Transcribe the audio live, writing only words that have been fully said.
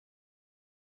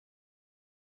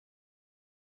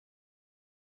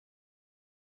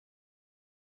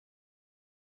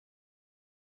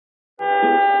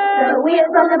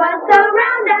wheels on the bus go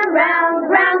round and round,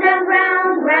 round and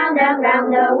round, round and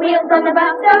round. The wheels on the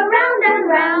bus go round and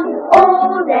round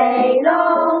all day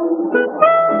long.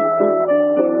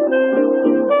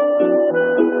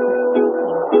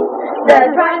 The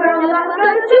driver on the bus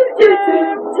goes toot toot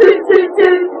toot, toot toot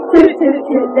toot, toot toot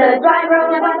toot. The driver on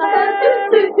the bus goes toot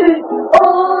toot toot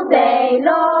all day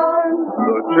long.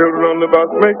 The children on the bus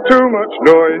make too much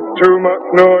noise, too much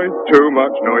noise, too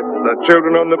much noise. The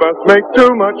children on the bus make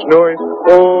too much noise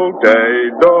all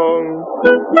day long.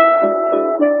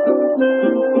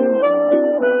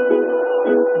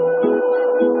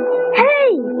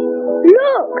 Hey,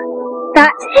 look,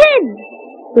 that's him.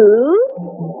 Who?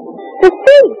 The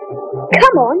thief.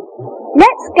 Come on,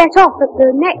 let's get off at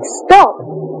the next stop.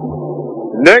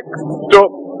 Next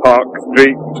stop, Park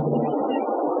Street.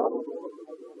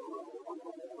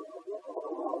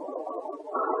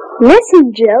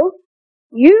 Listen, Jill.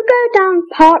 You go down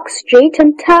Park Street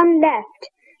and turn left,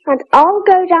 and I'll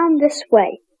go down this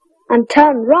way and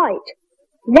turn right.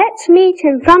 Let's meet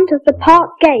in front of the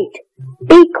park gate.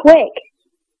 Be quick.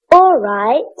 All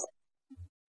right.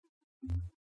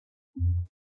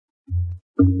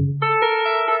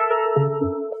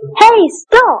 Hey,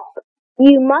 stop!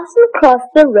 You mustn't cross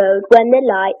the road when the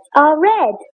lights are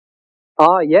red.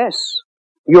 Ah, yes,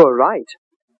 you're right.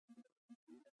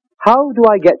 How do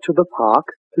I get to the park,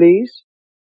 please?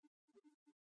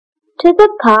 To the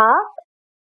park?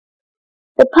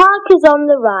 The park is on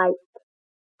the right.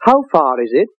 How far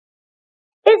is it?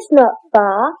 It's not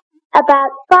far.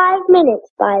 About 5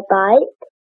 minutes by bike.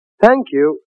 Thank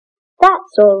you.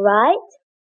 That's all right.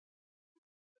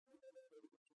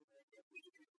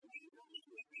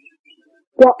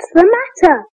 What's the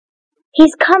matter?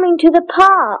 He's coming to the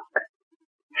park.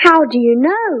 How do you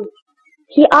know?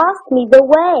 He asked me the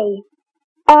way.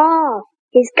 Ah,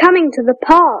 he's coming to the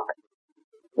park.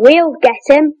 We'll get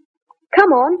him.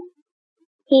 Come on.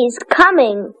 He's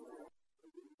coming.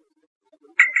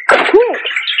 Quick,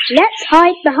 let's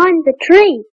hide behind the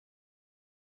tree.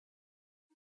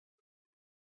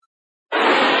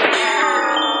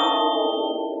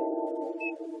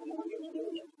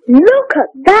 Look at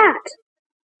that!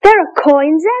 There are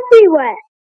coins everywhere.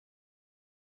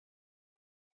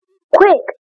 Quick,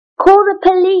 call the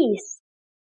police.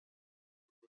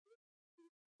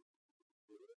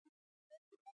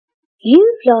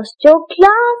 You've lost your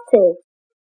glasses.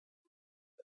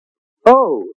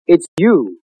 Oh, it's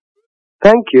you.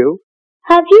 Thank you.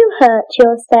 Have you hurt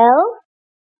yourself?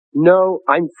 No,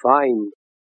 I'm fine.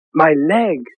 My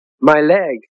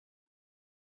leg.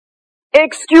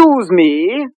 Excuse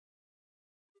me.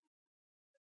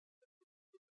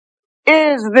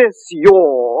 Is this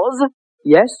yours?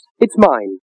 Yes, it's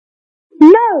mine.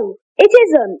 No, it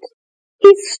isn't.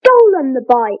 He's stolen the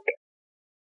bike.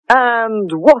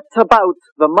 And what about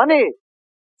the money?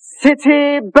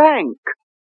 Citibank.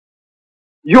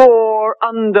 You're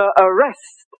under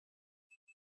arrest.